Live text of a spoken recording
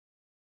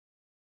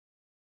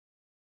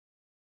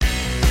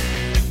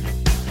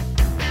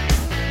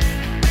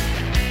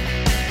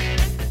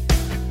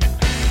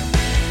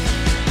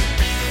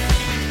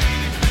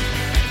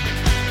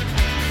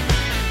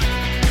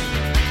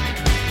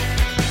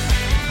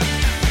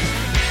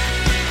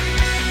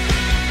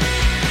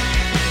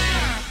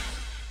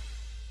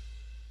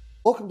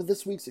Welcome to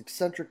this week's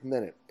Eccentric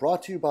Minute,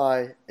 brought to you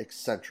by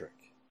Eccentric.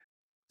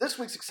 This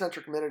week's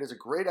Eccentric Minute is a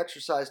great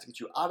exercise to get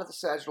you out of the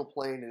sagittal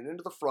plane and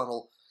into the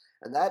frontal,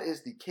 and that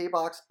is the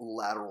K-Box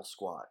lateral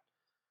squat.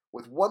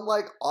 With one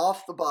leg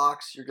off the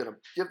box, you're going to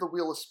give the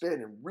wheel a spin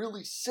and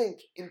really sink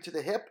into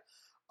the hip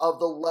of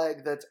the leg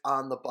that's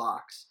on the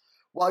box.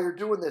 While you're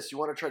doing this, you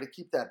want to try to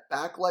keep that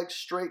back leg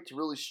straight to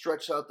really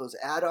stretch out those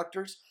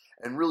adductors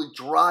and really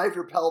drive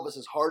your pelvis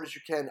as hard as you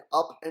can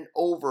up and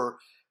over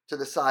to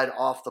the side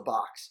off the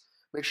box.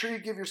 Make sure you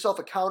give yourself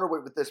a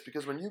counterweight with this,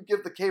 because when you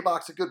give the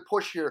K-Box a good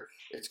push here,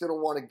 it's going to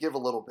want to give a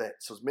little bit.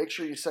 So make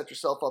sure you set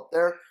yourself up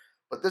there.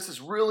 But this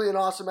is really an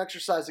awesome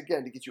exercise,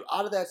 again, to get you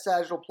out of that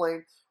sagittal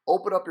plane,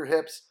 open up your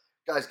hips.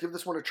 Guys, give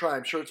this one a try.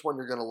 I'm sure it's one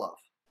you're going to love.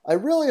 I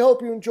really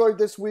hope you enjoyed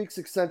this week's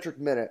Eccentric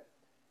Minute.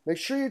 Make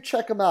sure you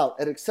check them out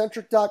at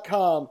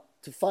eccentric.com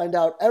to find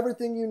out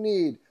everything you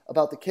need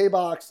about the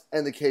K-Box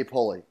and the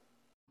K-Pulley.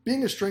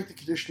 Being a strength and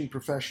conditioning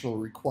professional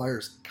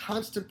requires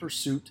constant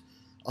pursuit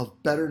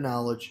of better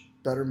knowledge,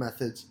 better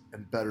methods,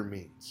 and better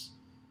means.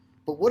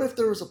 But what if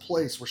there was a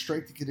place where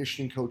strength and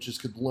conditioning coaches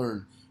could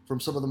learn from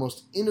some of the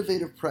most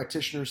innovative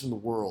practitioners in the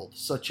world,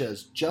 such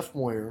as Jeff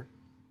Moyer,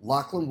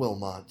 Lachlan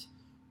Wilmot,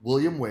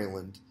 William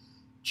Wayland,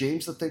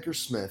 James the Thinker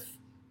Smith,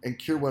 and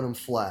Keir Wenham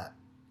Flatt?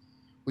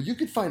 Well, you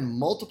could find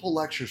multiple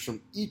lectures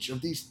from each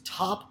of these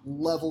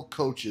top-level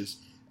coaches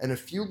and a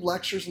few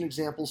lectures and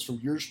examples from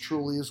yours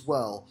truly as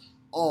well,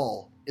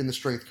 all in the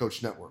Strength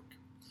Coach Network.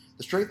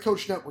 The Strength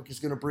Coach Network is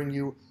going to bring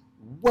you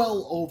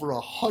well over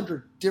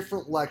 100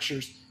 different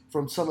lectures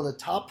from some of the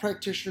top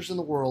practitioners in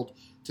the world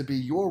to be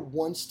your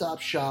one-stop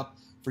shop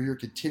for your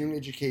continuing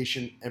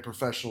education and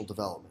professional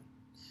development.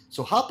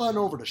 So hop on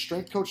over to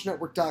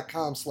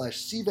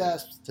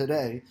strengthcoachnetwork.com/CVASP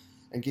today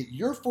and get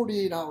your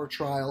 48-hour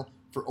trial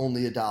for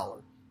only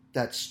 $1.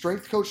 That's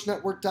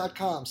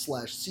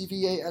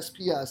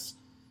strengthcoachnetwork.com/CVASPS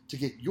to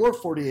get your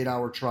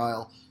 48-hour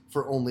trial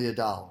for only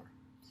 $1.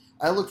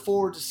 I look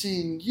forward to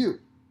seeing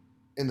you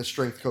in the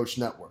Strength Coach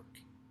Network.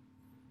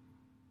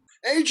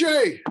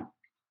 AJ,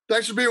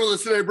 thanks for being with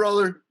us today,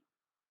 brother.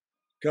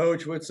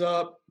 Coach, what's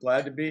up?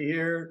 Glad to be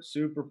here.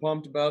 Super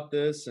pumped about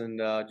this,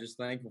 and just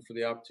thankful for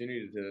the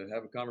opportunity to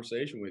have a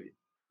conversation with you.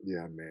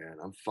 Yeah, man,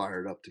 I'm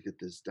fired up to get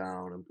this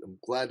down. I'm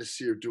glad to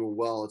see you're doing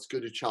well. It's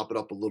good to chop it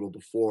up a little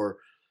before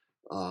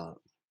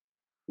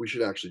we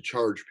should actually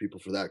charge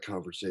people for that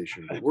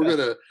conversation. But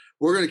we're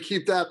gonna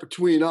keep that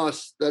between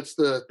us. That's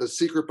the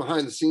secret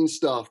behind the scenes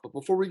stuff. But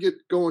before we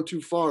get going too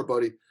far,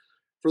 buddy,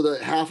 for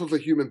the half of a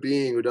human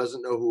being who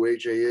doesn't know who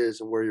AJ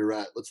is and where you're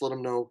at, let's let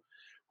them know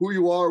who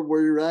you are,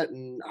 where you're at,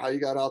 and how you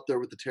got out there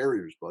with the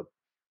Terriers, bud.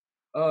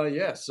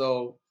 Yeah.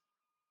 So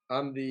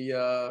I'm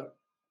the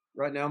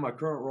right now my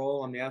current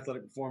role. I'm the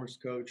athletic performance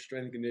coach,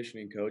 strength and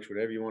conditioning coach,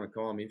 whatever you want to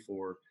call me,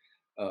 for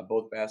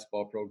both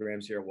basketball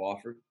programs here at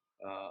Wofford.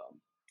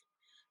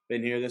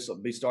 Been here. This will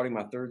be starting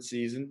my third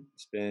season.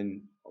 It's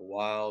been a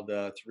wild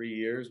 3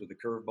 years with the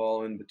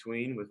curveball in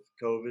between with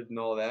COVID and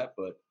all that,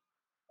 but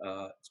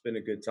it's been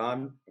a good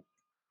time.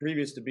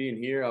 Previous to being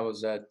here, I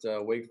was at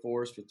Wake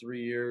Forest for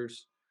 3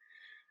 years.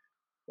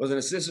 Was an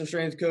assistant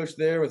strength coach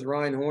there with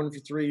Ryan Horn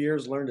for 3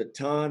 years. Learned a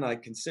ton. I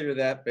consider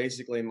that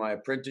basically my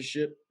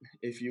apprenticeship,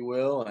 if you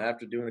will.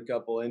 After doing a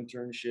couple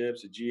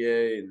internships at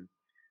GA, and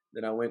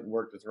then I went and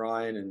worked with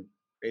Ryan, and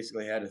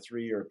basically had a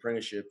 3-year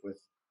apprenticeship with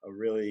a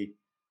really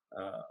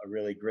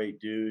great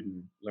dude,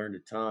 and learned a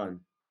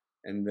ton.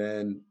 And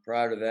then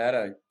prior to that,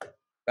 I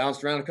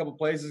bounced around a couple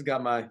places.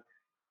 Got my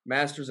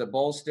master's at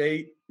Ball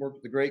State. Worked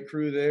with a great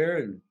crew there,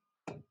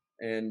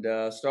 and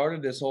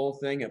started this whole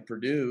thing at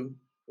Purdue,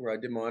 where I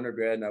did my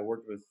undergrad, and I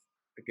worked with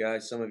a guy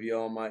some of you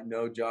all might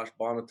know, Josh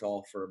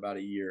Bonnetal, for about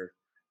a year.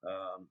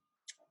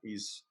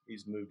 He's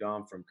moved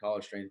on from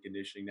college strength and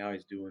conditioning. Now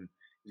he's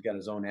got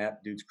his own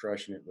app. Dude's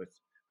crushing it with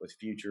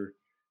Future.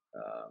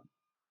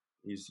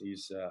 He's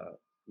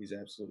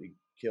absolutely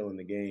killing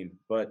the game.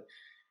 But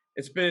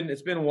it's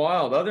been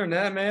wild. Other than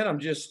that, man, I'm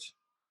just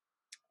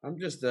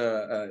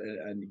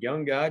a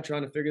young guy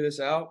trying to figure this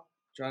out,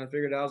 trying to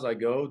figure it out as I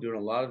go, doing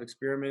a lot of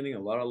experimenting, a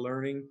lot of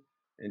learning,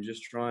 and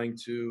just trying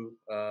to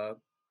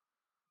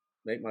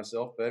make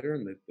myself better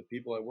and the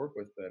people I work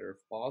with better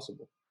if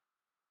possible.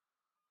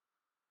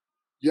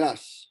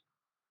 Yes.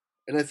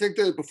 And I think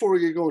that before we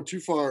get going too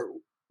far,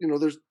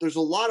 there's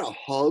a lot of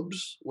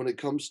hubs when it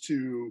comes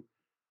to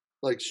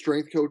like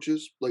strength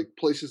coaches, like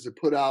places that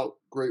put out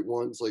great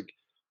ones. Like,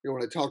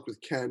 when I talked with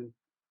Ken,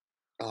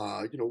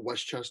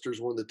 Westchester's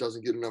one that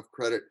doesn't get enough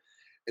credit.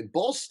 And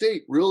Ball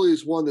State really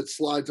is one that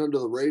slides under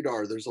the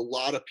radar. There's a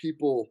lot of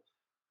people,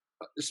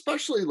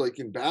 especially like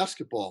in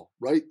basketball,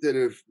 right, that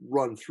have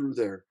run through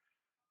there.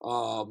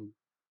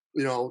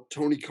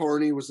 Tony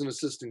Carney was an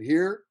assistant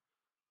here.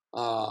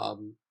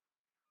 So,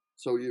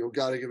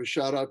 got to give a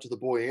shout out to the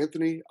boy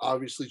Anthony,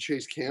 obviously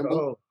Chase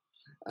Campbell,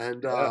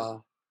 and yeah.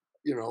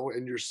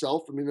 And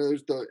yourself. I mean,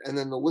 and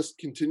then the list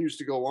continues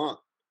to go on.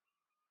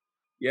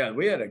 Yeah,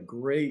 we had a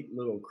great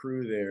little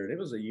crew there, and it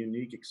was a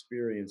unique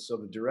experience. So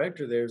the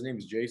director there, his name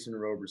is Jason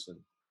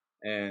Roberson,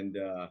 and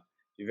if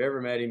you've ever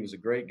met him, he's a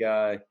great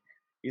guy.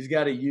 He's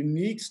got a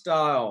unique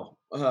style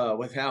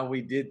with how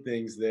we did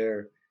things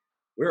there.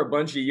 We're a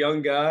bunch of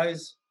young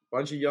guys,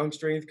 bunch of young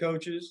strength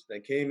coaches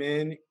that came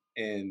in,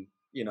 and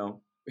you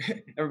know,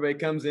 everybody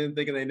comes in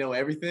thinking they know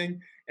everything,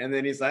 and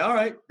then he's like, "All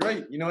right,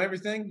 great, you know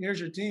everything. Here's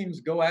your teams.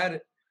 Go at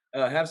it.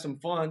 Have some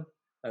fun.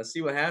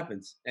 See what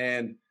happens."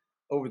 And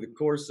over the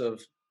course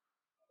of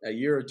a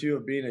year or two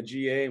of being a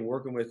GA and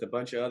working with a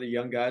bunch of other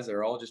young guys that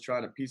are all just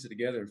trying to piece it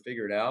together and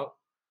figure it out,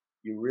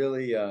 you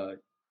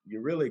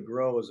really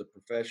grow as a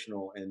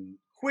professional and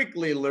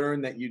quickly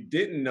learn that you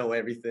didn't know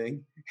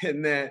everything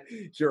and that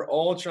you're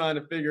all trying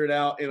to figure it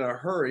out in a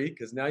hurry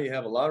because now you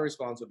have a lot of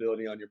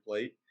responsibility on your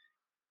plate.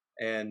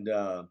 And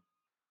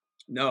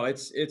no,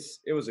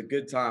 it was a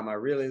good time. I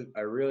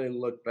really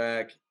look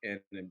back and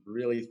am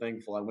really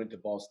thankful I went to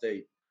Ball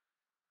State.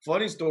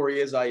 Funny story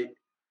is I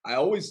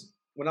always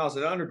when I was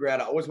an undergrad,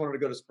 I always wanted to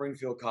go to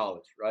Springfield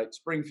College, right?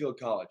 Springfield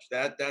College.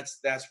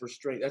 That's for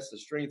strength. That's the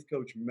strength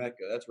coach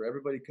mecca. That's where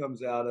everybody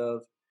comes out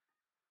of.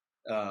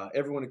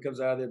 Everyone that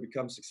comes out of there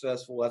becomes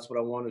successful. That's what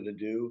I wanted to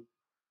do,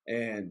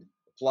 and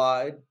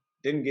applied.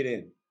 Didn't get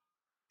in.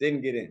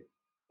 Didn't get in.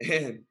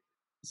 And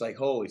it's like,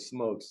 holy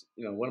smokes!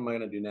 What am I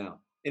going to do now?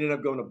 Ended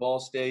up going to Ball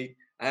State.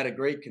 I had a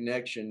great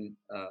connection.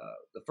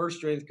 The first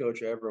strength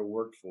coach I ever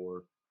worked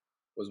for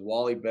was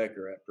Wally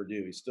Becker at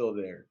Purdue. He's still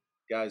there.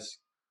 Guy's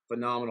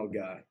phenomenal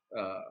guy.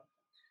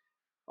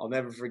 I'll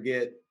never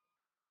forget.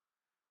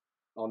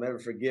 I'll never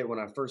forget when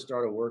I first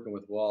started working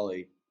with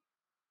Wally.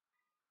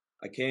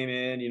 I came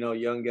in,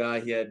 young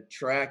guy. He had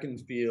track and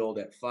field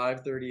at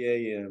 5:30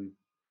 a.m.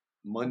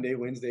 Monday,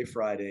 Wednesday,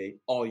 Friday,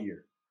 all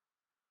year.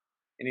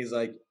 And he's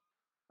like,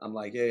 I'm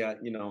like, hey,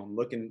 I'm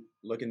looking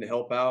to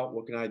help out.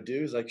 What can I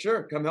do? He's like,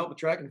 sure, come help with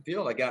track and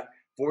field. I got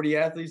 40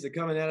 athletes that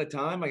come in at a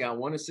time. I got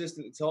one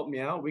assistant that's helping me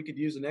out. We could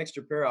use an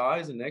extra pair of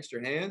eyes and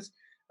extra hands.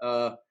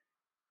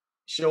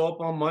 Show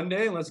up on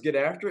Monday and let's get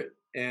after it.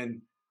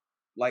 And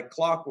like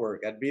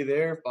clockwork, I'd be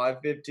there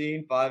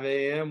 5:15, 5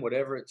 a.m.,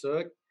 whatever it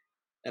took.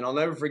 And I'll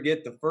never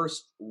forget the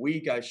first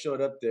week I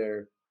showed up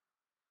there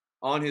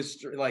on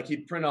his, like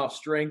he'd print off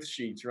strength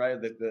sheets, right?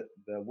 The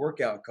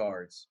workout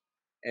cards.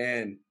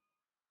 And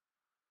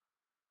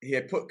he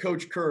had put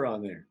Coach Kerr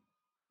on there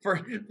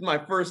for my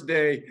first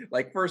day,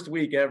 like first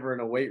week ever in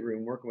a weight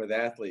room working with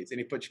athletes. And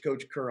he put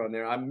Coach Kerr on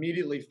there. I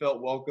immediately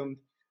felt welcomed.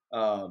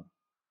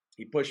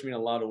 He pushed me in a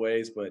lot of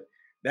ways, but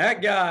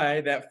that guy,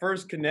 that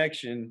first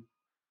connection,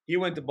 he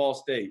went to Ball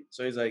State.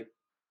 So he's like,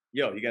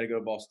 yo, you got to go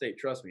to Ball State.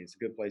 Trust me, it's a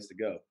good place to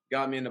go.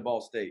 Got me into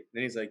Ball State.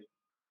 Then he's like,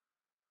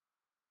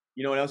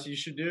 you know what else you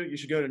should do? You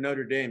should go to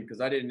Notre Dame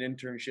because I did an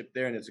internship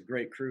there and it's a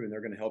great crew and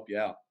they're going to help you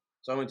out.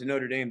 So I went to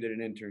Notre Dame, did an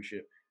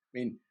internship. I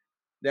mean,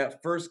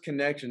 that first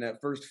connection, that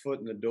first foot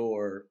in the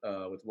door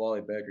with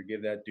Wally Becker,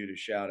 give that dude a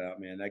shout out,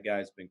 man. That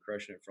guy's been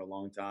crushing it for a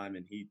long time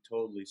and he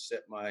totally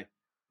set my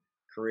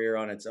career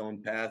on its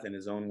own path in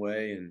his own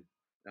way. And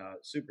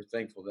super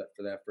thankful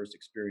for that first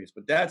experience.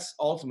 But that's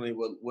ultimately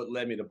what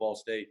led me to Ball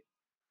State.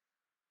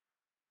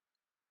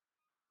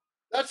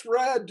 That's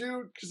rad,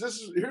 dude.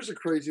 Because here's a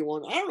crazy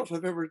one. I don't know if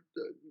I've ever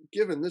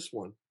given this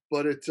one,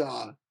 but it's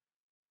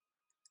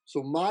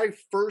so my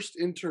first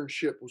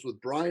internship was with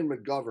Brian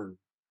McGovern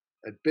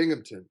at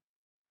Binghamton,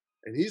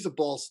 and he's a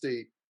Ball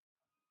State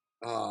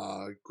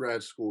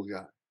grad school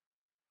guy.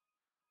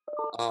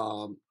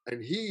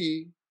 And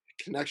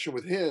connection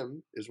with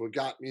him is what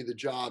got me the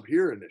job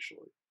here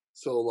initially.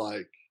 So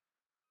like,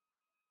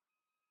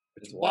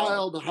 it's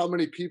wild how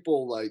many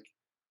people like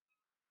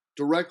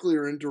directly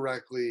or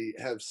indirectly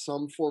have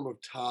some form of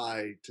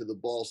tie to the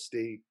Ball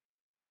State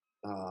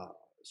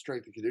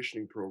strength and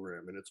conditioning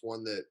program, and it's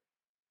one that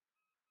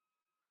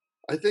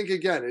I think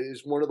again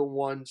is one of the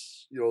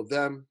ones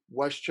them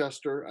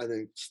Westchester. I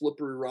think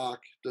Slippery Rock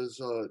does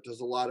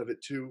a lot of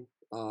it too.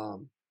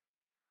 I'm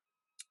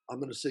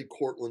going to say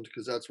Cortland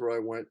because that's where I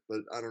went, but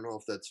I don't know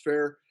if that's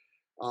fair.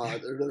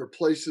 There are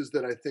places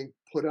that I think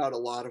put out a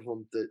lot of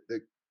them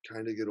that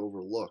kind of get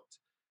overlooked.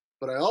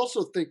 But I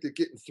also think that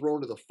getting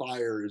thrown to the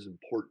fire is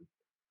important.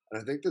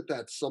 And I think that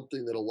that's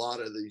something that a lot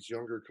of these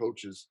younger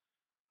coaches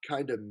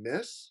kind of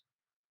miss.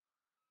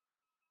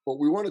 But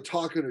we want to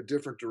talk in a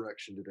different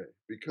direction today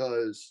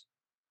because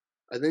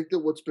I think that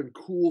what's been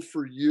cool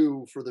for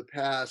you for the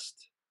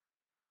past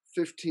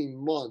 15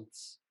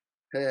 months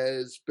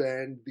has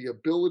been the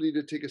ability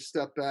to take a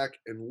step back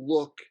and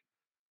look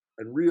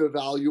and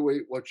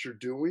reevaluate what you're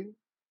doing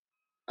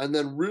and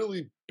then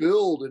really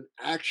build an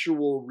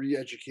actual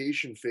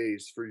re-education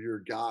phase for your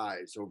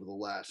guys over the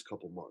last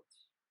couple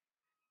months.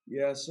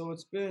 Yeah, so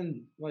it's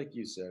been, like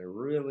you said, a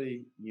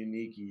really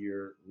unique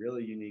year,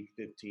 really unique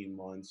 15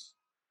 months.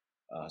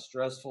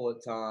 Stressful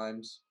at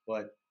times,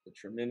 but a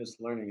tremendous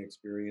learning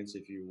experience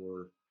if you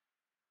were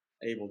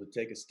able to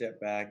take a step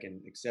back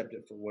and accept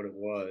it for what it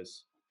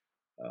was.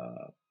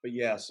 But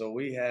yeah, so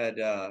we had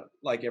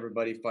like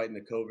everybody fighting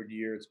the COVID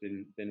year. It's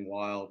been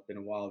wild, been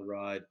a wild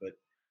ride. But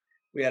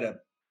we had a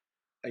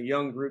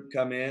young group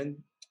come in,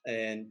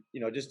 and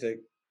just to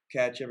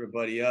catch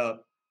everybody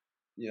up,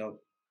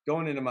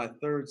 going into my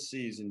third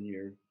season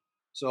here.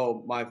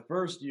 So my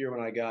first year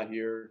when I got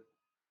here,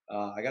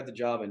 I got the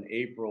job in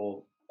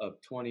April of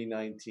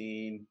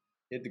 2019.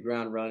 Hit the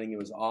ground running. It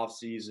was off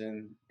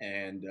season,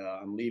 and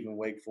I'm leaving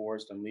Wake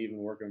Forest. I'm leaving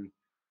working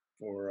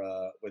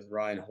for with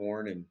Ryan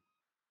Horn, and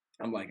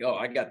I'm like, oh,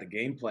 I got the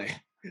game plan.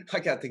 I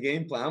got the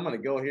game plan. I'm gonna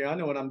go here. I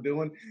know what I'm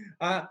doing.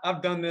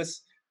 I've done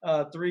this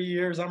 3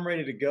 years. I'm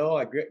ready to go.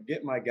 I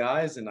get my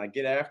guys and I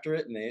get after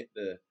it, and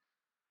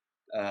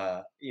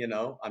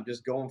I'm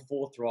just going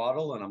full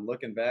throttle. And I'm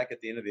looking back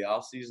at the end of the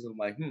off season. I'm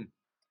like,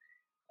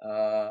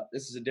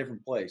 this is a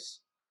different place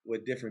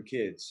with different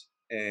kids,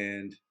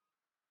 and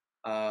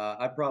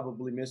I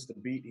probably missed the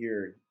beat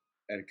here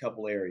at a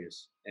couple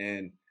areas.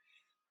 And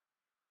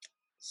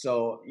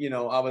so,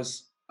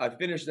 I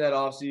finished that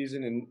off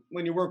season, and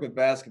when you work with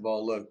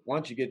basketball, look,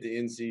 once you get to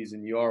in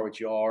season, you are what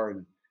you are,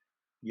 and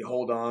you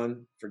hold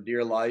on for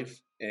dear life,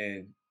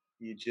 and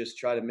you just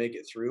try to make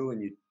it through,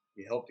 and you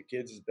help the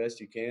kids as best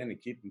you can, and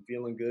keep them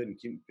feeling good, and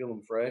keep them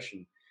feeling fresh,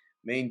 and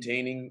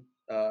maintaining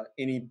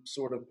any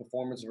sort of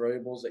performance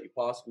variables that you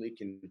possibly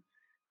can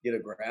get a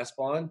grasp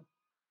on.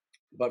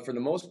 But for the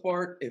most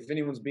part, if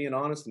anyone's being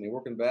honest and they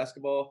work in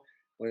basketball,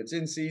 when it's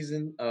in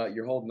season,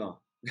 you're holding on.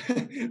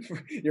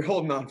 You're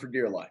holding on for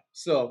dear life.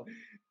 So,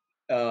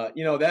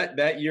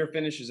 that year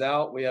finishes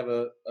out. We have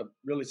a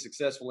really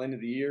successful end of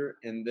the year,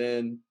 and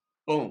then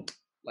boom,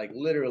 like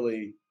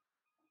literally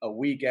a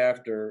week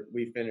after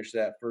we finish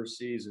that first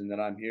season that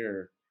I'm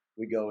here,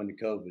 we go into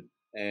COVID,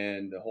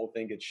 and the whole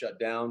thing gets shut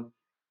down.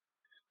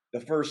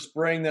 The first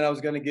spring that I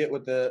was going to get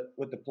with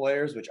the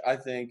players, which I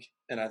think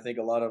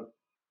a lot of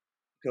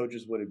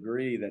coaches would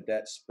agree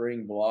that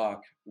spring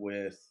block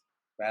with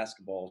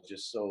basketball is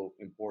just so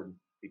important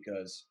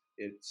because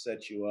it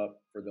sets you up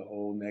for the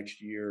whole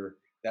next year.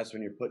 That's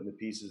when you're putting the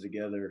pieces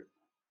together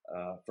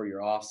for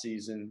your off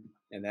season,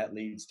 and that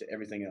leads to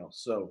everything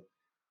else. So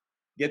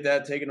get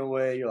that taken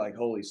away. You're like,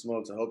 holy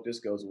smokes, I hope this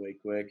goes away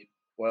quick.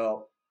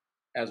 Well,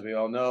 as we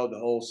all know, the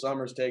whole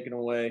summer's taken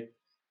away.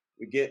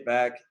 We get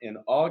back in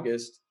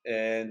August,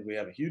 and we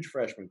have a huge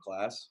freshman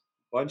class,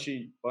 bunch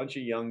of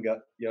young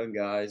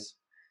guys,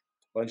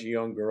 bunch of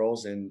young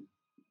girls, and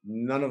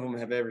none of them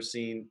have ever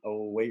seen a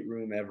weight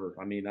room ever.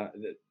 I mean,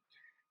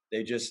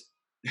 they just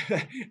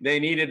they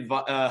needed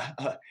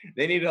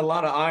they needed a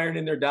lot of iron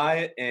in their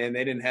diet, and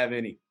they didn't have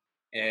any.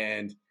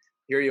 And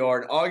here you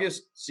are in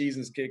August,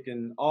 season's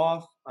kicking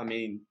off. I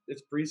mean,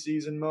 it's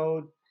preseason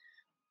mode,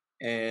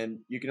 and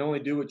you can only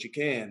do what you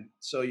can.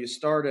 So you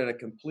start at a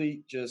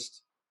complete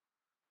just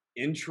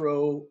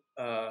intro.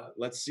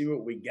 Let's see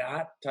what we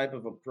got type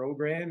of a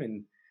program,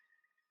 and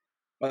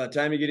by the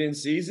time you get in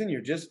season, you're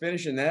just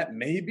finishing that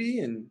maybe,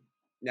 and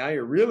now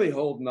you're really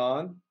holding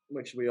on,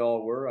 which we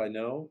all were, I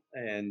know.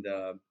 And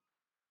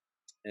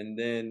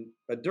then,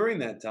 but during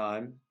that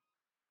time,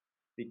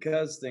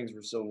 because things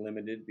were so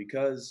limited,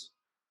 because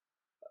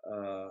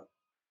uh,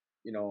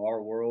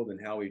 our world and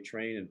how we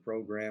train and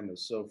program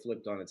was so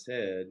flipped on its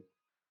head,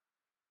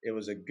 it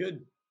was a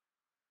good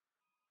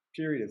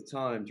period of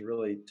time to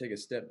really take a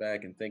step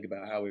back and think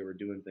about how we were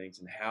doing things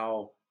and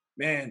how,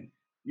 man,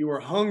 you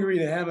were hungry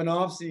to have an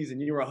off season,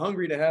 you were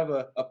hungry to have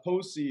a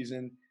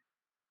postseason.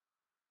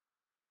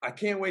 I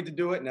can't wait to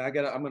do it, and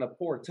I'm gonna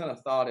pour a ton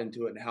of thought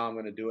into it and how I'm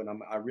gonna do it.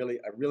 I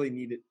really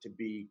need it to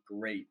be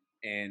great,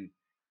 and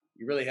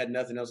you really had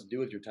nothing else to do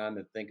with your time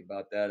to think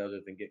about that other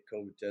than get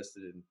COVID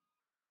tested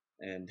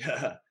and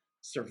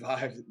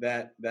survive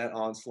that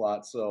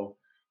onslaught. So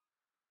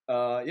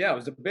yeah, it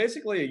was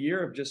basically a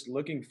year of just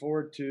looking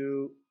forward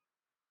to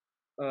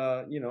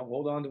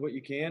hold on to what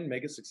you can,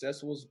 make it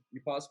successful as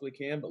you possibly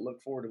can, but look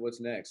forward to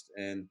what's next.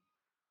 And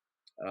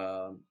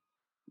um,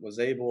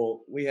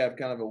 we have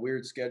kind of a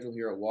weird schedule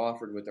here at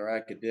Wofford with our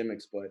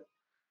academics, but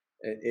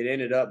it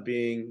ended up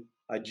being,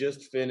 I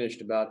just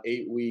finished about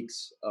 8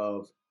 weeks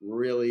of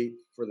really,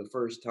 for the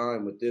first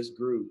time with this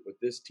group, with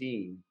this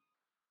team,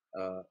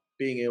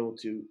 being able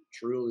to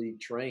truly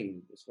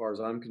train, as far as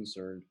I'm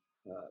concerned,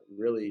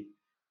 really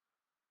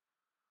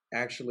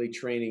actually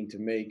training to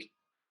make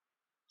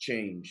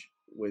change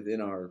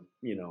within our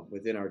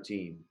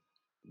team,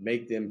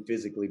 make them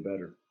physically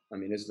better. I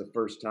mean, this is the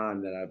first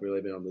time that I've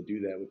really been able to do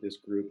that with this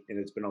group, and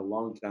it's been a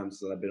long time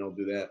since I've been able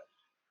to do that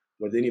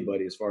with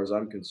anybody, as far as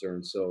I'm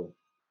concerned. So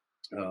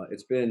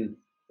it's been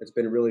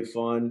really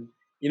fun.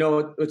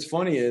 What's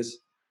funny is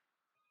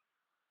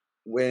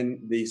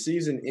when the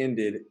season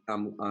ended,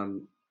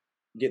 I'm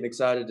getting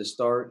excited to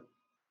start,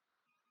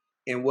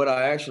 and what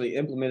I actually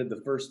implemented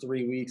the first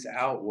 3 weeks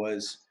out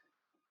was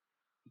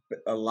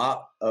a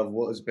lot of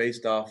what was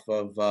based off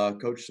of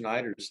Coach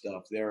Snyder's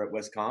stuff there at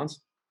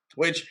Wisconsin,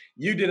 which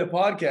you did a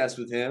podcast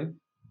with him.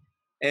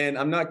 And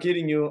I'm not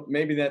kidding you.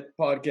 Maybe that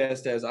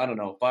podcast has, I don't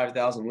know,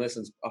 5,000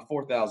 listens.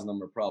 4,000 of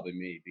them are probably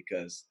me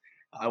because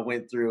I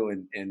went through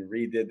and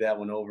redid that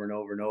one over and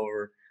over and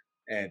over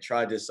and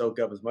tried to soak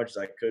up as much as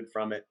I could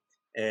from it.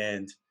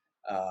 And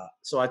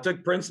so I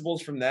took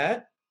principles from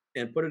that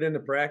and put it into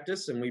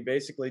practice. And we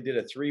basically did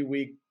a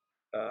 3-week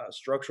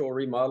structural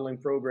remodeling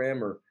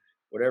program, or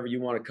whatever you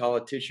want to call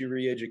it, tissue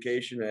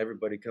re-education.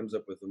 Everybody comes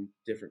up with a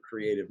different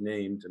creative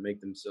name to make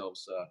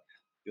themselves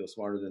feel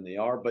smarter than they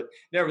are. But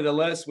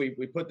nevertheless, we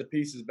put the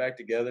pieces back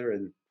together,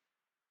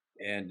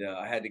 and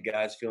I had the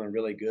guys feeling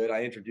really good.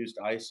 I introduced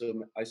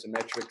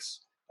isometrics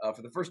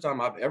for the first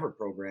time I've ever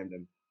programmed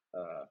them,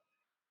 uh,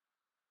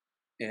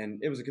 and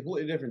it was a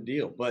completely different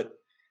deal. But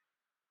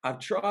I've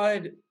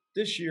tried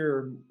this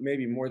year,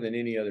 maybe more than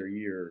any other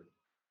year.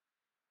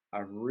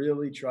 I've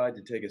really tried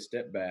to take a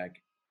step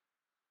back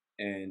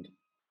and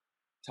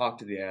talk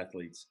to the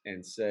athletes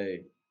and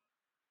say,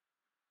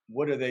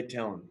 what are they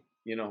telling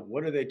me?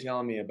 What are they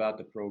telling me about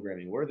the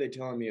programming? What are they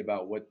telling me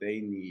about what they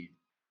need?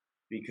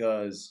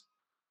 Because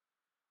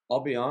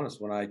I'll be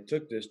honest, when I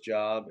took this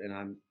job and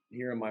I'm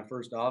here in my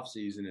first off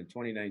season in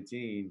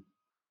 2019,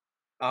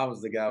 I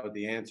was the guy with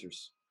the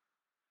answers.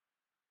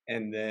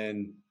 And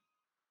then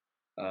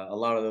a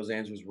lot of those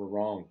answers were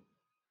wrong.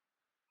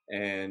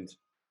 And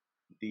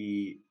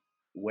the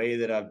way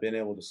that I've been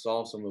able to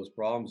solve some of those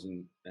problems,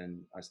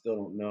 and I still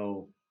don't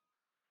know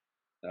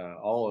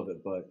all of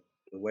it, but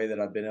the way that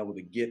I've been able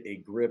to get a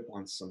grip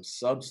on some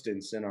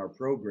substance in our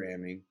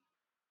programming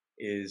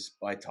is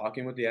by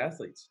talking with the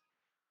athletes,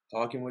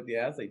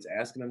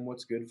 asking them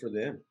what's good for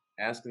them,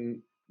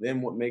 asking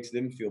them what makes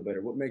them feel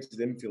better, what makes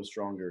them feel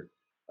stronger.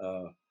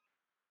 Uh,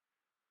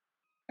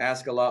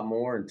 Ask a lot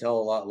more and tell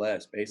a lot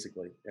less,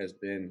 basically, has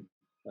been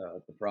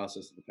the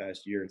process of the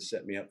past year and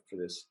set me up for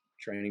this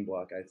training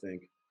block, I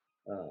think.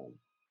 Um,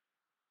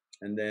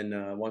 and then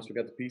once we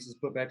got the pieces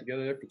put back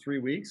together there for 3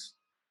 weeks,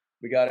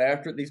 we got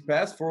after it these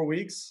past 4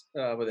 weeks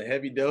with a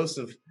heavy dose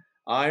of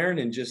iron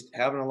and just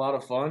having a lot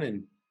of fun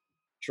and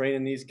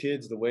training these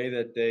kids the way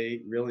that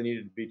they really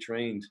needed to be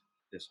trained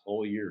this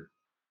whole year.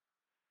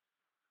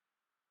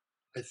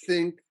 I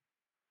think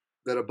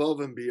that above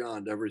and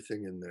beyond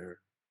everything in there,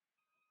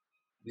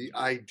 the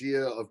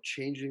idea of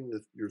changing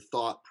your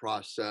thought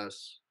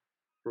process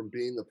from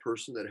being the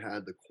person that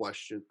had the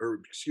question,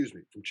 or excuse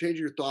me, from changing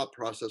your thought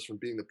process from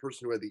being the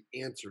person who had the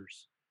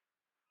answers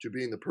to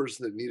being the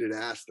person that needed to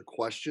ask the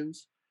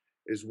questions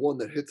is one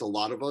that hits a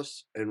lot of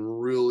us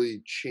and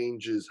really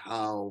changes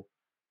how,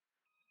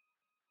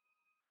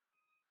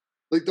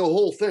 like, the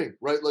whole thing,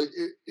 right? Like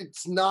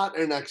it's not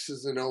an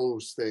X's and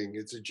O's thing,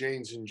 it's a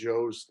Janes and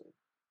Joes thing.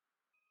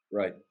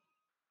 Right.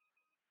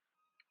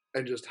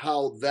 And just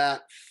how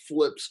that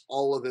flips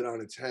all of it on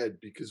its head,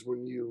 because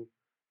when you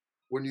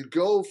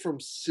go from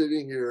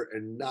sitting here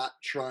and not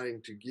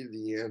trying to give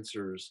the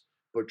answers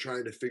but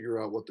trying to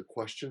figure out what the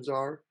questions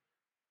are,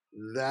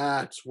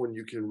 that's when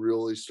you can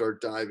really start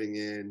diving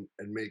in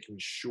and making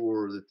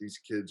sure that these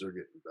kids are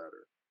getting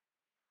better.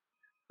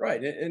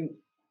 Right. And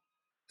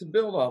to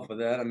build off of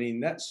that, I mean,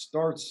 that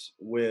starts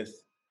with,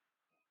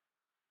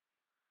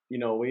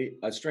 we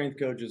as strength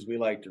coaches, we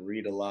like to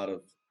read a lot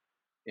of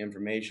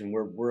information.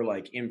 We're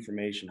like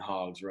information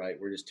hogs, right?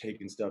 We're just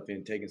taking stuff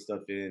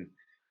in.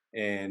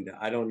 And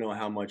I don't know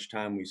how much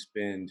time we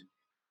spend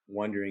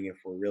wondering if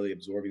we're really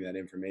absorbing that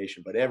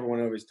information. But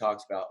everyone always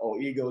talks about, oh,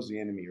 ego's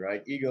the enemy,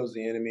 right? Ego's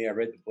the enemy. I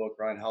read the book,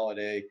 Ryan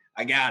Holiday.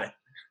 I got it.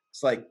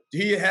 It's like, do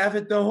you have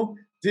it though?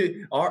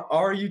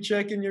 Are you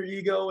checking your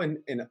ego, and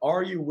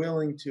are you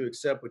willing to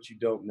accept what you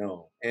don't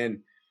know? And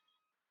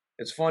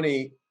it's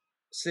funny,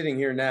 sitting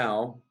here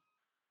now,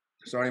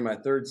 starting my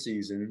third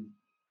season,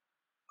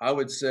 I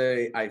would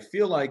say I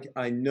feel like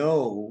I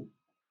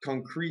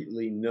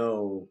concretely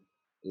know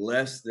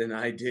less than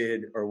I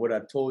did, or would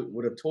have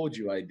told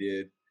you I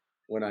did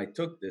when I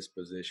took this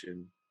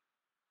position.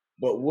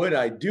 But what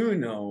I do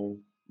know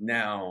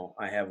now,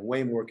 I have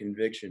way more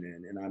conviction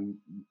in, and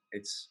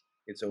it's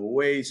a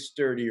way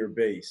sturdier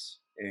base,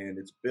 and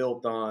it's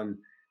built on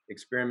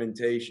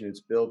experimentation. It's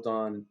built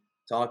on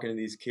talking to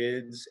these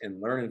kids and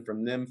learning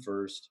from them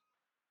first,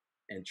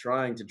 and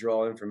trying to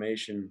draw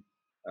information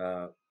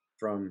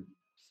from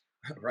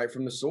right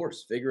from the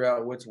source, figure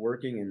out what's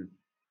working,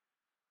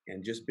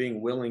 and just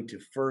being willing to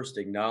first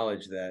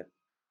acknowledge that,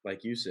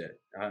 like you said,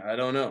 I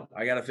don't know.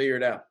 I got to figure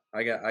it out.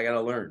 I got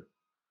to learn.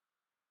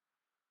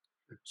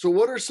 So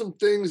what are some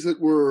things that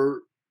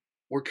were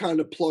kind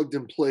of plugged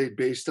and played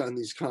based on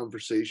these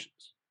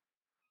conversations?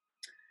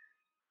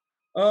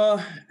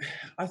 Uh,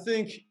 I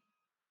think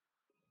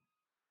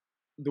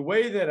the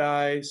way that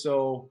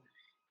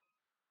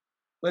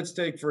let's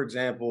take, for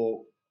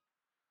example,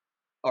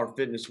 our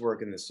fitness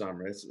work in the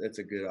summer. That's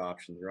a good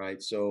option,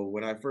 right? So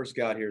when I first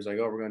got here, it's like,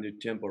 oh, we're going to do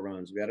tempo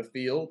runs. We got a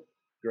field,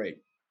 great.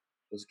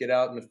 Let's get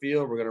out in the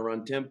field. We're going to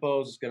run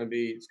tempos. It's going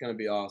to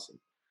be awesome.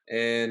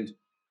 And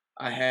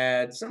I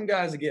had some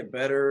guys that get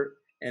better,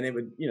 and it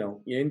would, you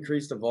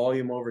increase the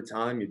volume over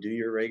time. You do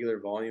your regular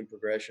volume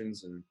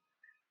progressions, and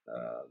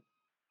uh,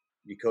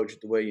 you coach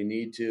it the way you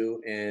need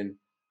to. And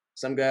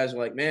some guys are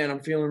like, man,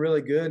 I'm feeling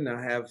really good, and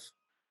I have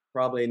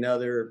probably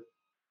another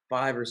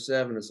 5 or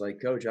 7. It's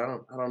like, coach, I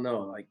don't know.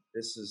 Like,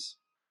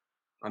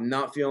 I'm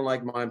not feeling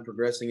like I'm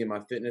progressing in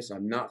my fitness.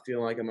 I'm not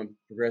feeling like I'm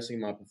progressing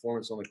my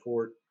performance on the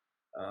court.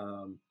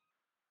 Um,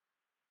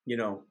 you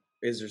know,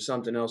 is there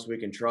something else we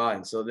can try?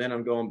 And so then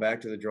I'm going back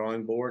to the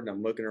drawing board and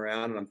I'm looking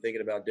around and I'm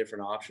thinking about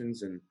different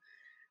options. And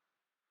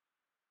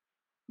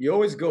you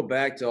always go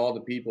back to all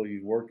the people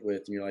you've worked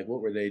with and you're like, what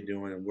were they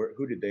doing and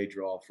who did they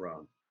draw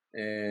from?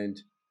 And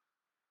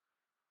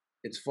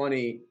it's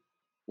funny,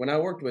 when I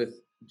worked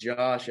with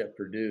Josh at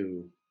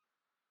Purdue,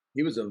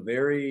 he was a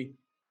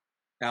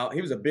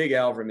he was a big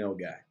Al Vermeil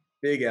guy.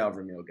 Big Al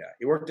Vermeil guy.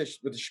 He worked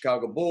with the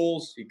Chicago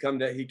Bulls. He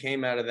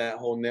came out of that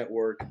whole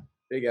network.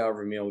 Big Al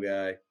Vermeil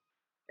guy,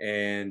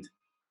 and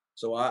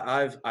so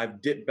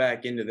I've dipped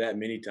back into that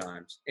many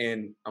times,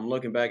 and I'm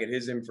looking back at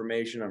his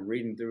information. I'm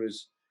reading through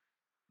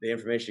the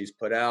information he's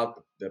put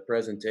out, the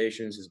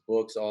presentations, his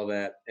books, all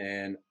that,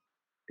 and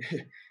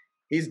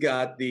he's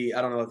got I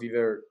don't know if you've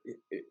ever,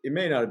 it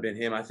may not have been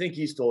him. I think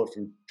he stole it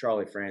from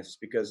Charlie Francis,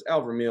 because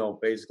Al Vermeil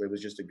basically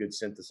was just a good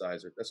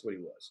synthesizer. That's what he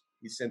was.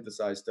 He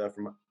synthesized stuff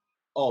from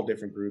all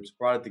different groups,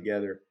 brought it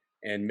together,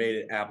 and made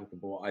it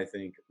applicable, I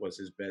think was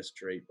his best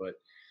trait. But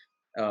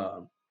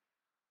um,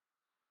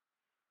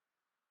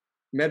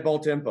 med ball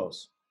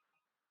tempos.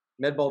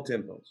 Med ball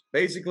tempos.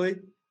 Basically,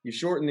 you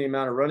shorten the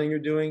amount of running you're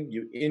doing,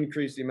 you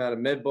increase the amount of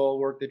med ball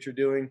work that you're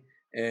doing,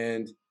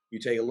 and you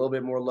take a little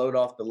bit more load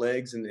off the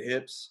legs and the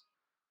hips,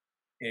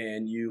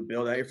 and you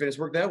build out your fitness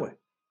work that way.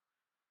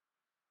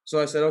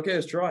 So I said, okay,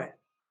 let's try it.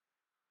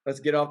 Let's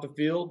get off the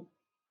field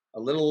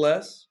a little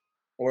less,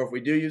 or if we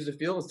do use the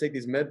field, let's take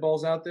these med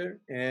balls out there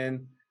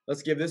and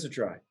let's give this a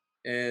try.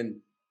 And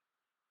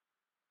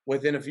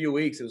within a few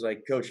weeks, it was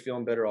like, Coach,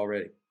 feeling better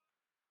already,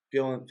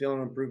 feeling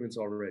improvements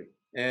already.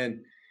 And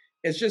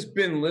it's just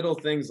been little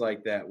things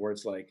like that where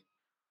it's like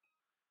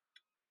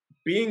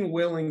being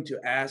willing to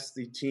ask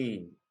the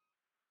team.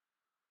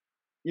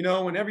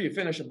 Whenever you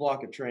finish a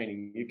block of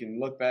training, you can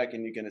look back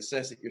and you can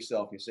assess it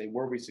yourself. You say,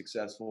 were we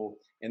successful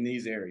in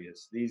these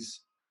areas?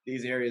 These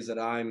areas that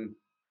I'm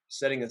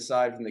setting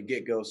aside from the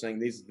get-go, saying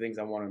these are the things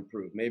I want to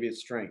improve. Maybe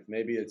it's strength.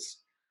 Maybe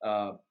it's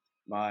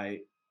my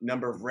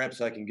number of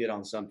reps I can get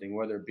on something,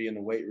 whether it be in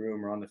the weight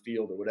room or on the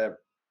field or whatever.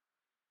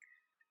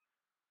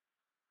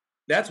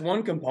 That's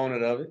one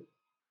component of it.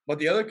 But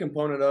the other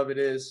component of it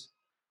is,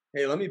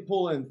 hey, let me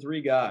pull in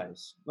 3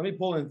 guys. Let me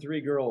pull in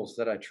 3 girls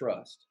that I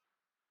trust.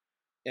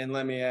 And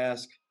let me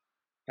ask,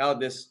 how'd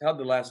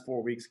the last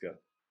 4 weeks go?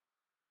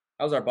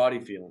 How's our body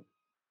feeling?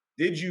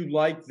 Did you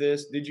like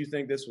this? Did you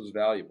think this was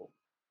valuable?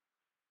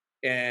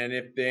 And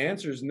if the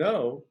answer is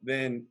no,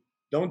 then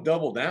don't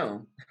double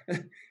down.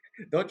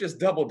 Don't just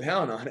double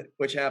down on it,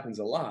 which happens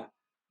a lot.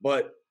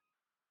 But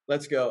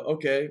let's go,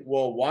 okay,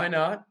 well, why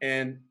not?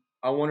 And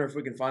I wonder if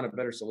we can find a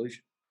better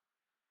solution.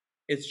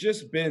 It's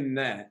just been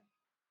that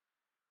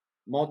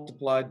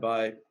multiplied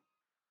by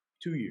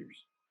 2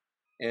 years.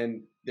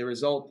 And the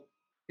result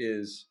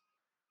is,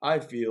 I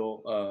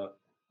feel,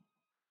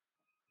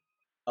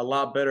 a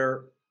lot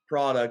better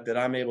product that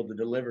I'm able to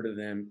deliver to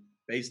them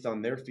based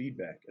on their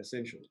feedback,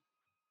 essentially.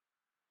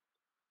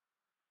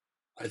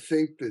 I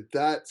think that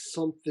that's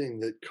something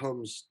that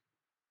comes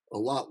a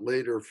lot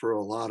later for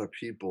a lot of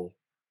people.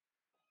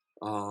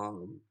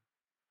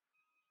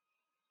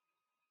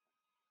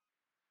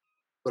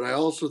 But I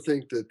also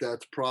think that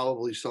that's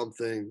probably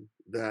something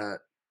that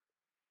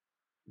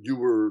you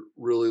were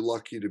really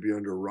lucky to be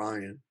under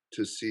Ryan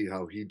to see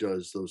how he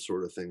does those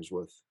sort of things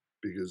with,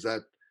 because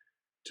that,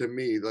 to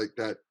me, like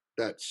that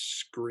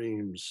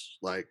screams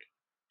like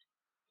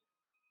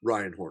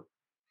Ryan Horn.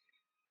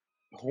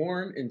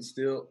 Horn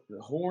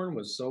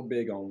was so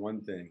big on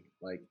one thing.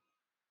 Like,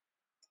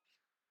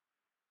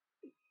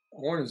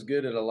 Horn is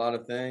good at a lot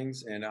of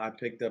things, and I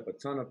picked up a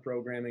ton of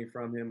programming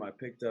from him. I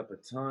picked up a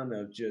ton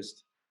of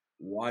just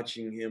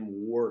watching him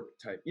work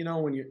type.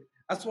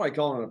 That's why I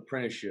call it an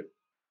apprenticeship.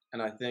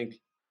 And I think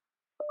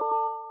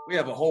we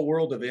have a whole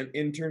world of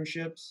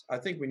internships. I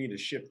think we need to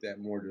shift that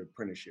more to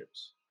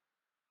apprenticeships.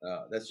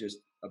 That's just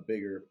a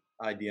bigger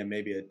idea,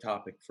 maybe a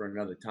topic for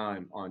another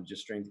time on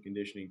just strength and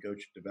conditioning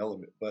coach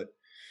development. But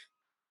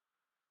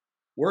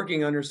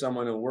working under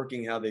someone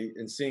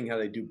and seeing how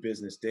they do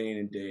business day in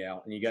and day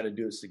out, and you got to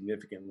do it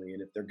significantly.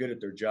 And if they're good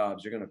at their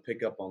jobs, you're going to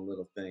pick up on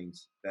little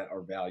things that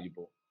are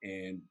valuable.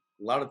 And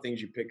a lot of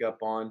things you pick up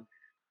on,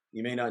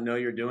 you may not know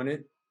you're doing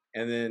it.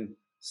 And then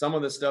some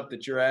of the stuff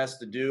that you're asked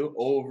to do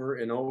over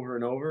and over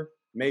and over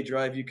may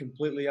drive you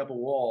completely up a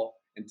wall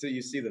until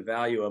you see the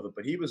value of it.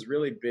 But he was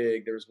really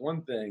big. There was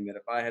one thing that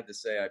if I had to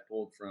say I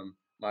pulled from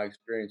my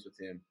experience with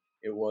him,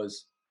 it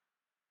was,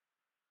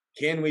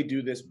 can we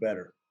do this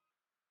better?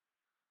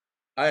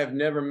 I have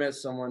never met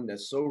someone that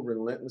so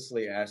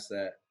relentlessly asked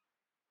that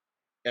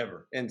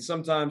ever. And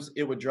sometimes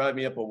it would drive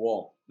me up a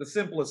wall. The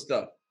simplest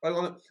stuff.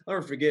 I'll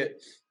never forget,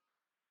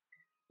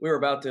 we were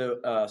about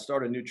to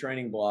start a new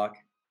training block,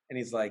 and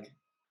he's like,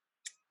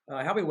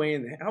 how are we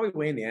weighing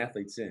the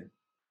athletes in?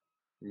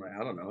 I'm like,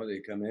 I don't know. They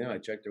come in, I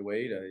check their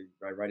weight,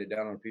 I write it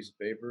down on a piece of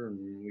paper, and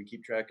we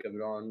keep track of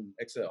it on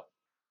Excel.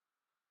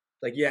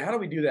 Like, yeah, how do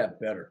we do that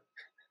better?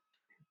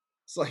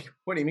 It's like,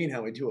 what do you mean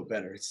how we do it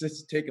better? It's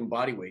just taking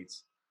body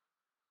weights.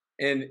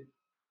 And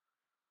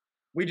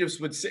we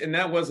just would sit, and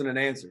that wasn't an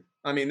answer.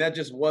 I mean, that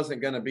just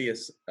wasn't going to be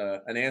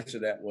an answer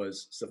that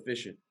was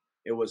sufficient.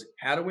 It was,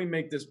 how do we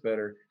make this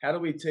better? How do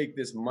we take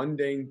this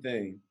mundane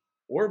thing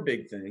or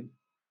big thing?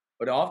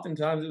 But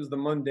oftentimes it was the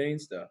mundane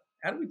stuff.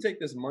 How do we take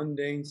this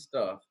mundane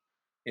stuff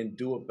and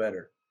do it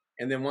better?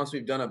 And then once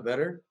we've done it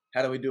better,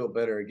 How do we do it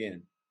better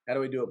again? How do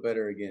we do it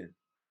better again?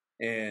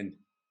 And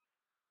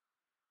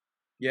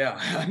yeah,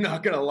 I'm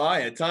not gonna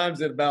lie. At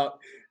times, it about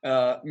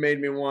made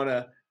me want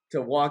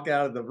to walk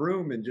out of the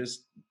room and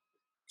just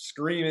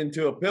scream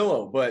into a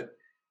pillow. But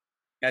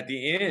at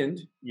the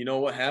end, you know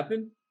what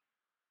happened?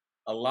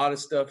 A lot of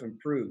stuff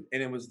improved,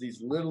 and it was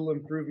these little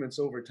improvements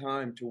over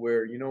time to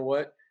where, you know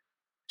what?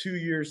 2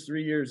 years,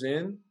 3 years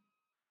in,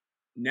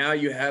 now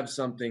you have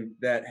something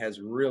that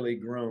has really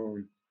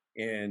grown,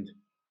 and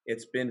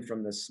it's been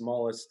from the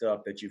smallest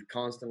stuff that you've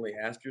constantly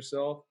asked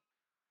yourself,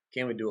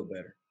 can we do it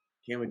better?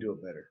 Can we do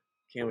it better?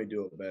 Can we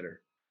do it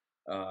better?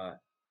 Uh,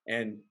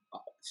 and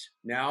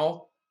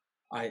now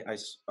I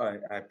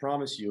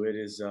promise you,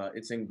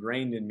 it's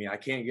ingrained in me. I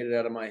can't get it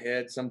out of my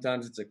head.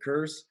 Sometimes it's a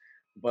curse,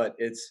 but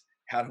it's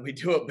how do we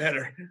do it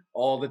better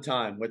all the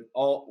time? With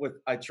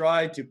I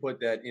try to put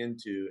that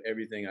into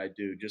everything I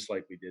do, just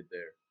like we did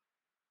there.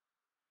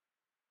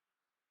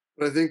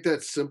 But I think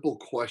that simple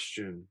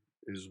question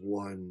is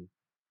one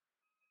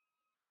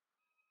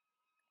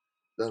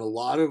that a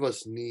lot of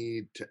us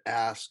need to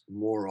ask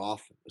more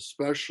often,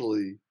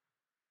 especially,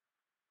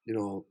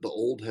 the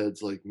old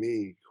heads like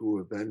me who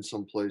have been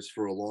someplace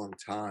for a long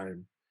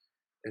time.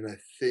 And I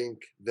think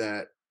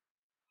that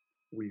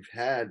we've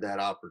had that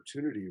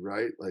opportunity,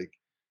 right? Like,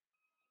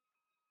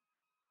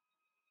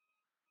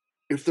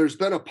 if there's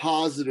been a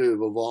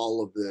positive of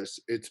all of this,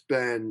 it's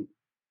been,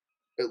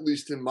 at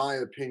least in my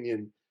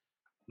opinion,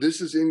 this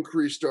has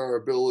increased our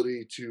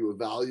ability to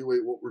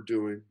evaluate what we're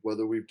doing,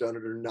 whether we've done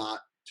it or not,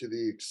 to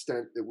the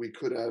extent that we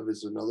could have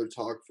is another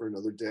talk for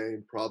another day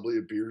and probably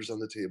a beers on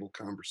the table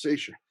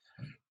conversation.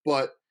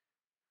 But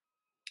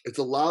it's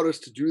allowed us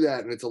to do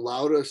that and it's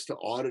allowed us to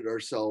audit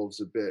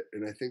ourselves a bit.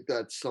 And I think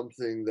that's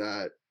something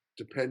that,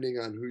 depending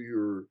on who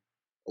you're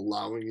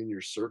allowing in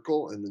your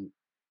circle and then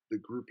the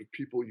group of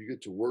people you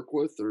get to work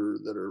with or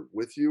that are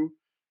with you,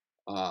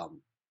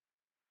 um,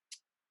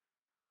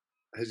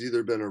 has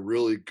either been a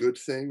really good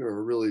thing or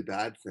a really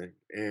bad thing.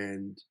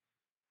 And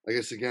I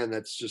guess again,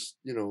 that's just,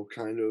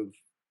 kind of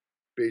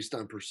based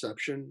on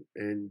perception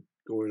and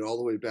going all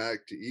the way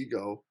back to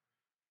ego.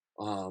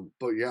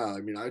 But yeah, I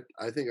mean,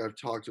 I think I've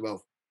talked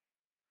about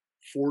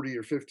 40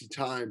 or 50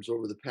 times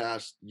over the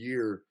past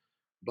year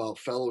about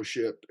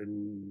fellowship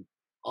and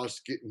us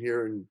getting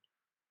here. And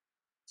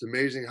it's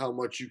amazing how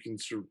much you can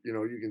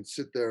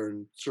sit there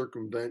and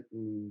circumvent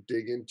and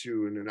dig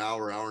into in an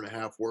hour and a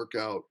half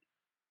workout,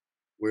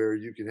 where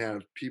you can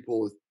have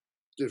people with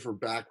different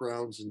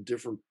backgrounds and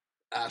different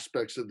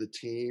aspects of the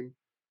team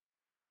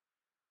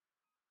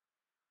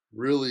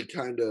really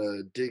kind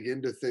of dig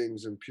into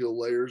things and peel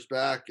layers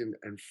back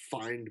and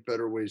find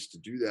better ways to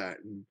do that.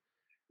 And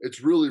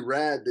it's really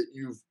rad that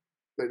you've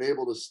been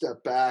able to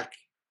step back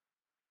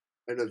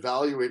and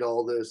evaluate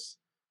all this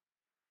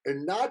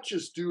and not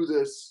just do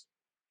this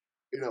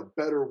in a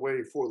better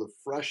way for the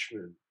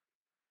freshmen.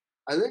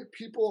 I think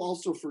people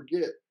also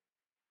forget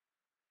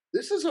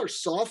this is our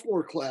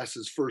sophomore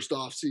class's first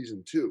off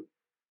season too.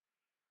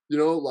 You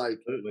know, like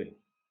Absolutely.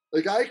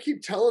 like I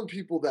keep telling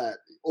people that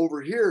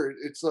over here,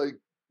 it's like,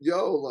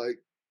 yo, like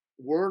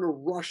we're in a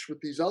rush with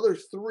these other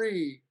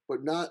three,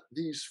 but not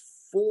these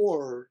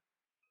four.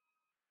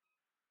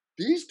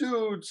 These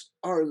dudes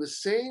are in the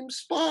same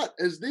spot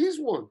as these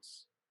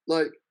ones.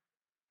 Like,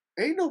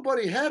 ain't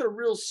nobody had a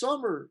real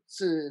summer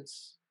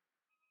since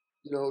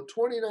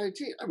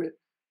 2019. I mean,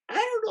 I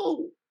don't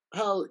know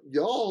how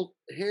y'all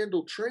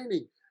handle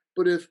training,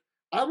 but if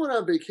I went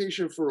on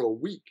vacation for a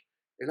week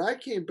and I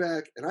came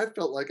back and I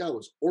felt like I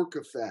was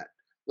orca fat,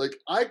 like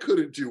I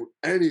couldn't do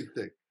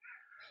anything.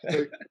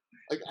 Like,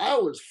 like I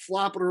was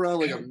flopping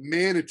around like a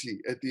manatee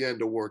at the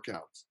end of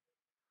workouts.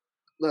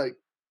 Like,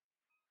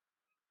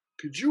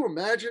 could you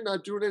imagine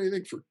not doing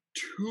anything for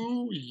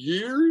 2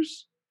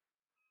 years?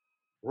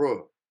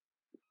 Bro,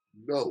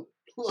 no.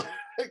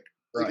 like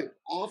Right. an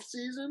off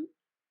season,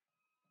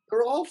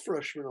 they're all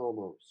freshmen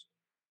almost.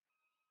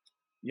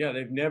 Yeah,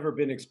 they've never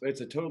been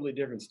it's a totally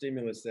different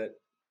stimulus that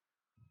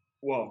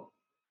well,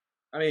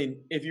 I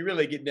mean, if you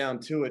really get down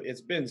to it,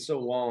 it's been so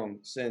long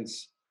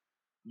since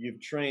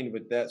you've trained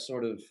with that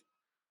sort of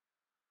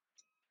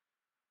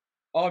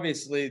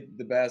obviously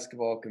the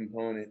basketball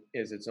component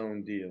is its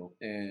own deal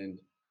and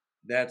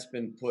that's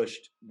been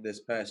pushed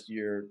this past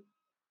year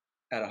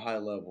at a high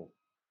level.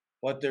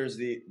 But there's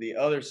the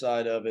other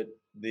side of it,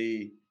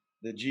 the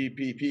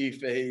GPP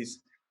phase,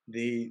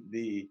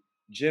 the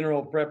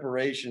general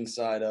preparation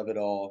side of it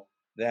all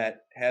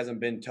that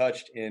hasn't been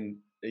touched in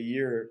a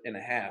year and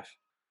a half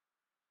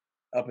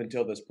up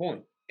until this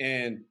point.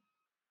 And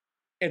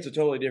it's a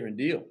totally different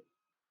deal.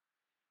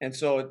 And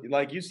so,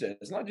 like you said,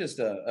 it's not just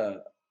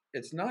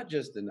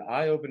an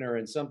eye opener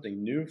and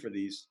something new for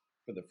the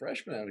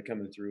freshmen that are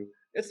coming through.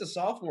 It's the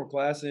sophomore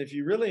class, and if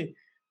you really,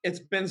 it's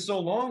been so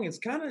long, it's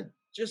kind of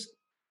just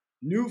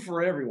new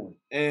for everyone,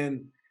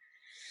 and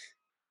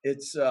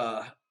it's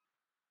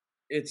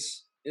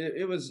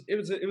it was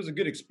a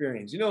good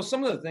experience. You know,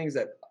 some of the things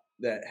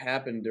that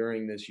happened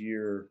during this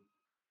year,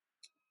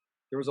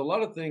 there was a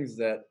lot of things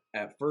that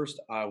at first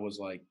I was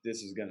like,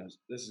 this is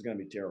gonna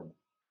be terrible.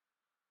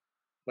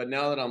 But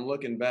now that I'm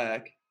looking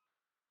back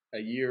a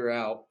year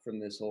out from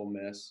this whole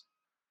mess,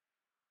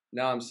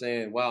 now I'm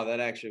saying, wow, that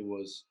actually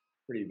was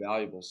pretty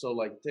valuable. So,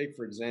 like, take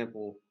for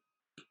example,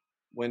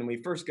 when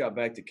we first got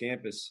back to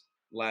campus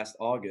last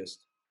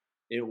August,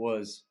 it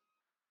was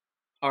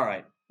all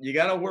right. You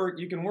got to work.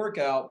 You can work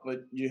out,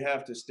 but you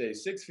have to stay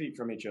 6 feet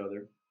from each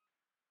other.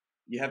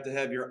 You have to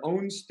have your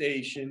own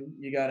station.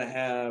 You got to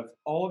have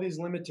all these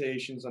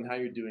limitations on how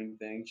you're doing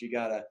things. You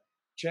got to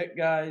check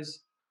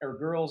guys or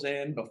girls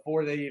in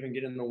before they even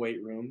get in the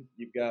weight room.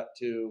 You've got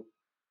to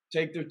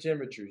take their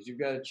temperatures. You've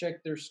got to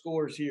check their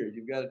scores here.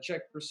 You've got to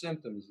check for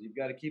symptoms. You've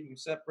got to keep them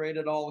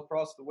separated all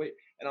across the weight.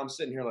 And I'm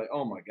sitting here like,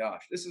 oh my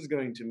gosh, this is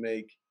going to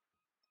make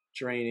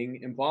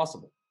training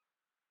impossible.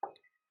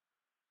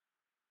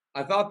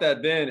 I thought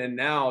that then, and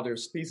now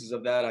there's pieces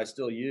of that I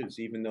still use,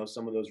 even though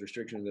some of those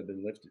restrictions have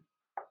been lifted.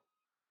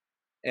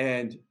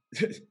 And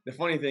the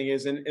funny thing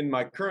is, in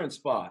my current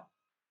spot,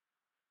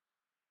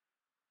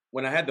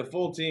 when I had the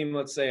full team,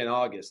 let's say in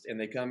August, and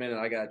they come in and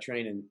I got to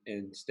train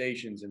in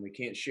stations and we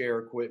can't share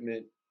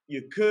equipment,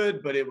 you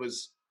could, but it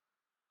was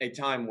a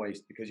time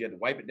waste because you had to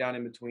wipe it down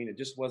in between. It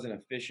just wasn't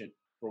efficient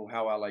for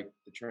how I like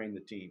to train the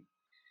team.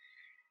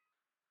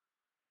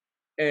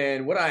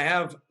 And what I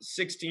have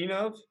 16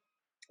 of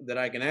that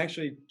I can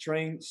actually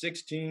train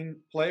 16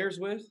 players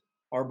with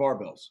are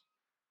barbells.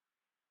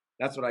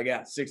 That's what I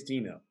got,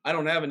 16 of. I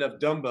don't have enough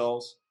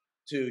dumbbells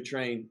to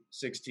train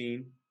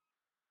 16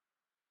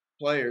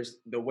 players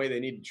the way they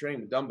need to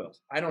train with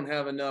dumbbells. I don't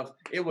have enough.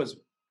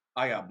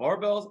 I got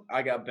barbells,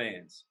 I got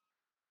bands.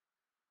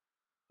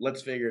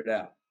 Let's figure it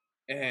out.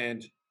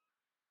 And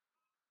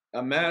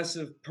a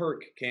massive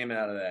perk came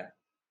out of that,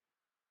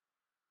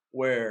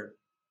 where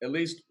at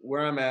least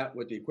where I'm at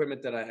with the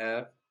equipment that I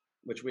have,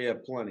 which we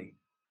have plenty,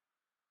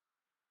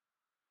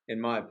 in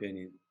my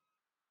opinion,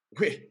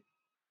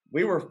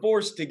 we were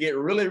forced to get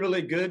really,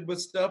 really good with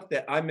stuff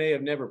that I may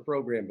have never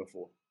programmed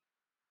before.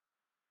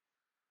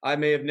 I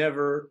may have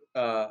never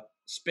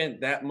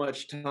spent that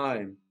much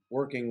time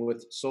working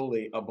with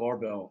solely a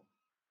barbell,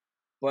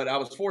 but I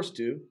was forced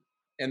to.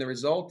 And the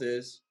result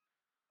is,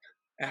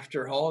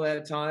 after all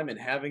that time and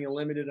having a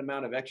limited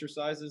amount of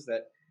exercises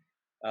that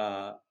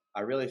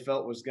I really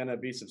felt was going to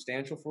be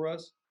substantial for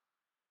us,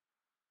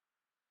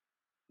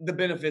 the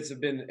benefits have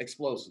been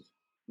explosive.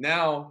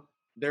 Now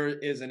there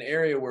is an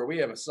area where we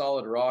have a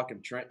solid rock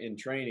in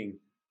training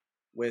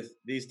with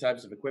these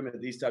types of equipment,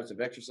 these types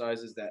of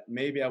exercises that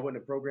maybe I wouldn't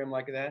have programmed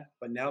like that.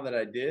 But now that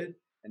I did,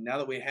 and now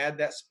that we had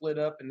that split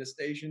up in the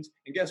stations,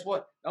 and guess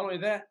what? Not only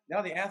that,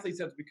 now the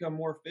athletes have to become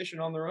more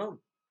efficient on their own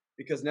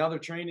because now they're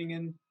training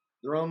in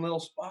their own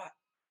little spot.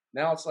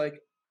 Now it's like,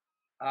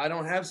 I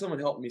don't have someone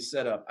help me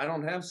set up. I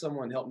don't have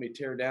someone help me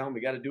tear down.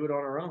 We got to do it on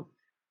our own.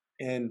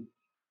 And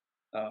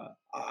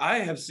I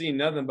have seen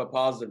nothing but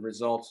positive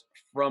results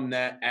from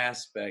that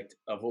aspect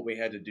of what we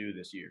had to do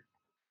this year.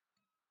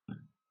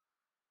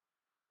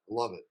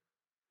 Love it,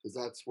 because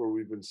that's where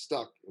we've been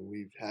stuck, and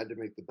we've had to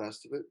make the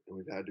best of it, and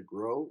we've had to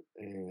grow.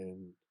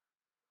 And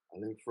I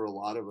think for a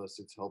lot of us,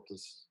 it's helped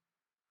us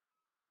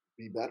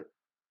be better.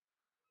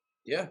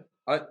 Yeah,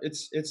 I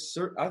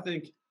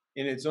think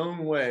in its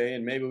own way,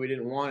 and maybe we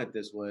didn't want it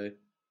this way.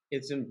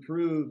 It's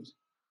improved.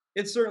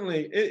 It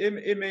certainly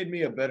it made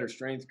me a better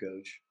strength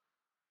coach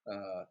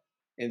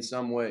in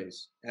some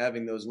ways.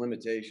 Having those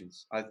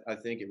limitations, I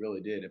think it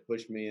really did. It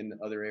pushed me in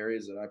other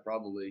areas that I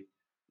probably,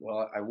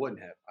 well, I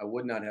wouldn't have. I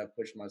would not have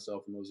pushed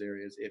myself in those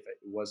areas if it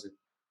wasn't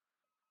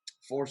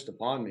forced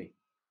upon me.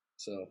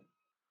 So,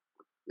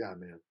 yeah,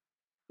 man.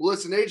 Well,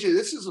 listen, AJ,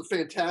 this is a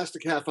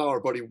fantastic half hour,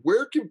 buddy.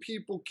 Where can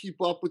people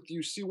keep up with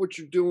you, see what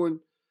you're doing?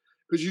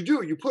 Because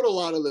you put a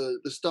lot of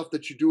the stuff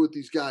that you do with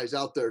these guys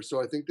out there.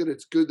 So I think that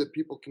it's good that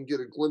people can get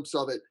a glimpse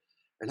of it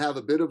and have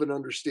a bit of an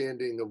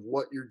understanding of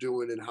what you're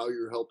doing and how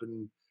you're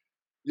helping,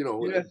 yeah,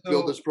 build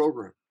so this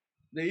program.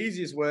 the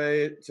easiest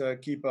way to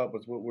keep up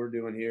with what we're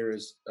doing here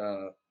is,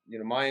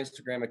 my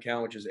Instagram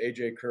account, which is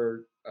AJ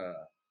Kerr,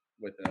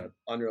 with an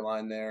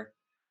underline there.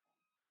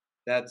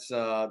 That's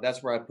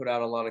where I put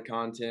out a lot of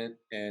content,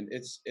 and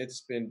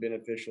it's been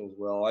beneficial as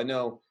well. I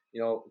know,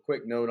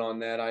 quick note on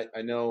that.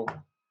 I know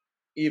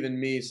even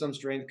me, some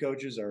strength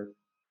coaches are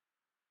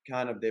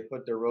they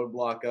put their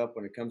roadblock up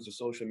when it comes to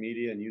social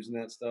media and using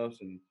that stuff.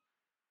 And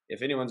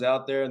if anyone's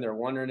out there and they're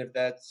wondering if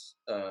that's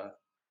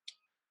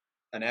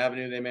an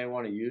avenue they may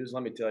want to use,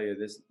 let me tell you,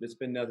 it's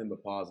been nothing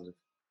but positive.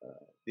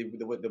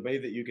 The way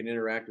that you can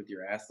interact with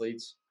your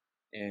athletes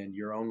and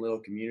your own little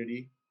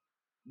community.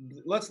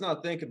 Let's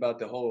not think about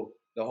the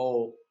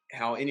whole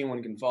how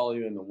anyone can follow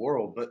you in the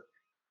world, but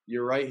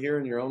you're right here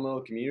in your own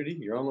little community,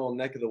 your own little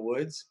neck of the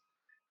woods.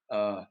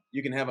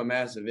 You can have a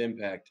massive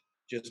impact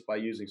just by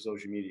using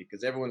social media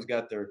because everyone's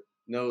got their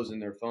nose in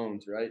their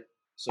phones, right?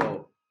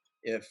 So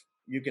if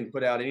you can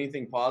put out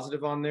anything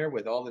positive on there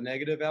with all the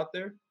negative out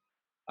there,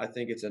 I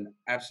think it's an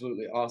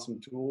absolutely awesome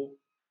tool.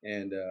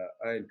 And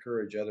I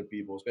encourage other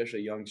people,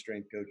 especially young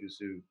strength coaches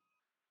who,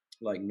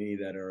 like me,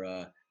 that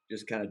are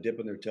just kind of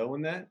dipping their toe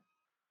in that,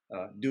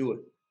 do it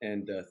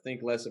and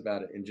think less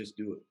about it and just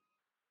do it.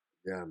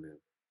 Yeah, man.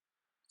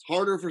 It's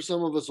harder for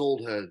some of us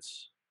old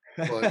heads.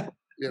 but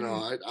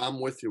I'm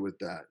with you with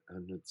that,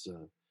 and it's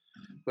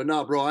but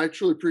no, bro, I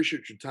truly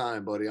appreciate your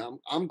time, buddy.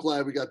 I'm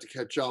glad we got to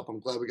catch up. I'm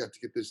glad we got to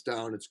get this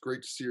down. It's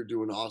great to see you're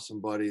doing awesome,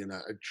 buddy, and I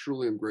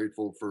truly am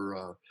grateful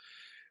for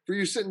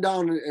you sitting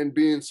down and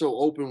being so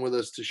open with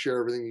us to share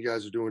everything you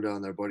guys are doing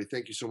down there, buddy.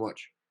 Thank you so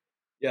much.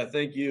 Yeah,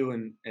 thank you,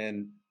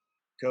 and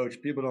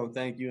coach, people don't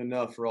thank you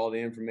enough for all the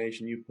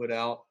information you put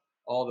out,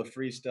 all the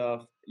free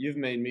stuff. You've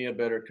made me a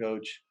better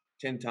coach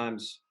 10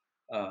 times,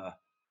 uh,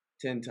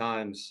 10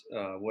 times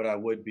what I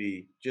would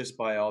be just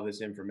by all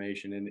this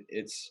information. And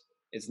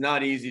it's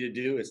not easy to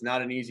do. It's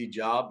not an easy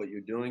job, but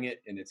you're doing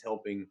it, and it's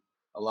helping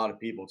a lot of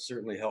people. It's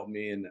certainly helped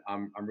me, and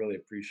I'm really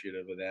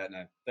appreciative of that. And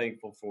I'm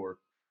thankful for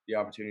the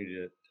opportunity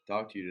to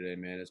talk to you today,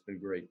 man. It's been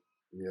great.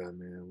 Yeah,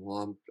 man.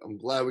 Well, I'm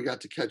glad we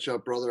got to catch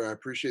up, brother. I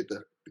appreciate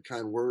the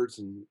kind words,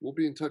 and we'll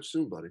be in touch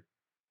soon, buddy.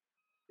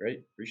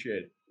 Great.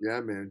 Appreciate it.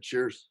 Yeah, man.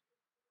 Cheers.